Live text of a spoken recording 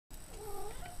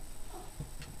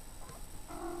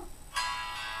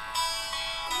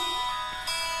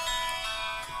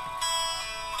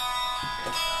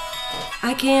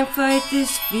I can't fight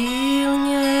this feeling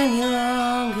any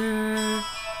longer,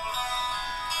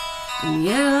 and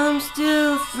yet I'm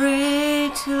still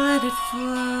afraid to let it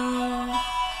flow.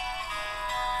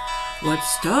 What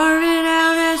started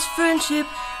out as friendship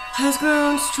has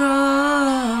grown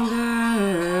stronger.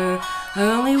 I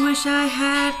only wish I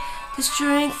had the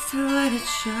strength to let it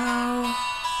show.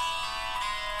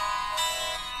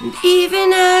 And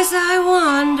even as I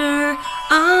wander,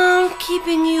 I'm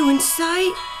keeping you in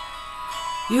sight.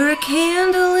 You're a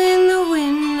candle in the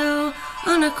window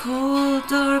on a cold,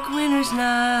 dark winter's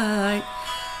night,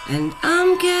 and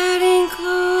I'm getting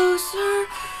closer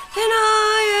than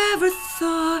I ever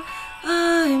thought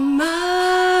I might.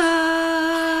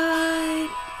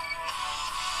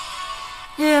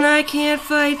 And I can't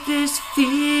fight this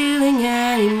feeling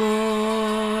anymore.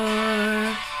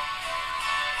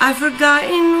 I've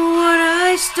forgotten what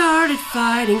I started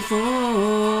fighting for.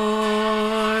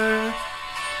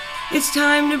 It's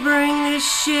time to bring this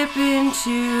ship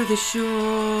into the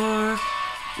shore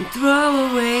and throw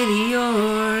away the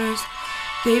oars.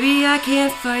 Baby, I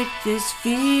can't fight this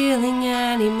feeling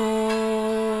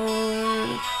anymore.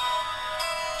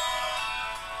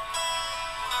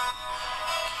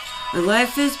 My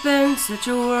life has been such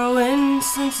a whirlwind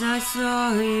since I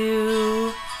saw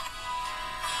you.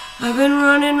 I've been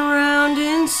running around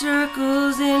in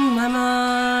circles in my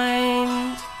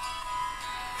mind,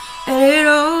 and it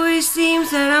always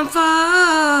seems that I'm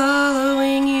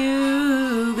following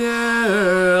you,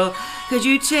 girl. Could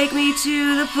you take me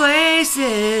to the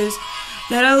places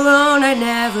that alone I'd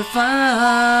never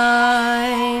find?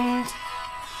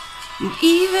 And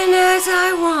even as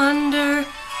I wander,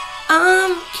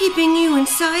 I'm keeping you in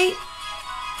sight.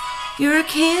 You're a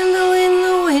candle in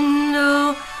the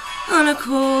window on a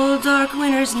cold, dark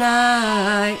winter's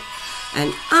night,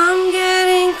 and I'm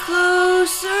getting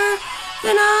closer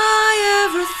than I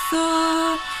ever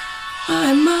thought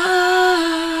I might.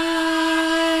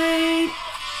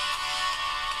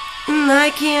 And I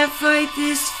can't fight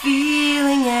this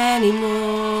feeling anymore.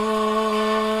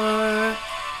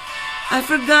 I've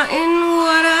forgotten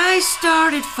what I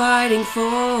started fighting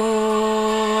for.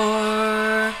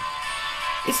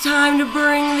 It's time to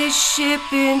bring this ship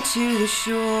into the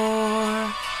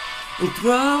shore and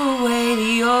throw away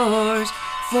the oars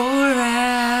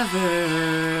forever.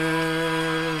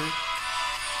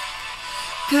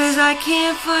 'Cause I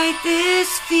can't fight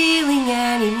this feeling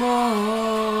anymore.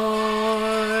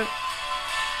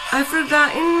 I've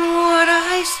forgotten what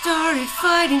I started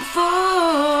fighting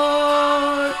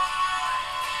for.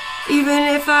 Even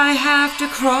if I have to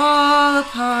crawl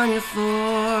upon your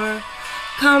floor,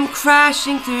 come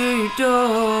crashing through your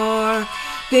door,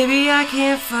 baby, I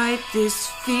can't fight this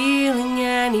feeling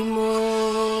anymore.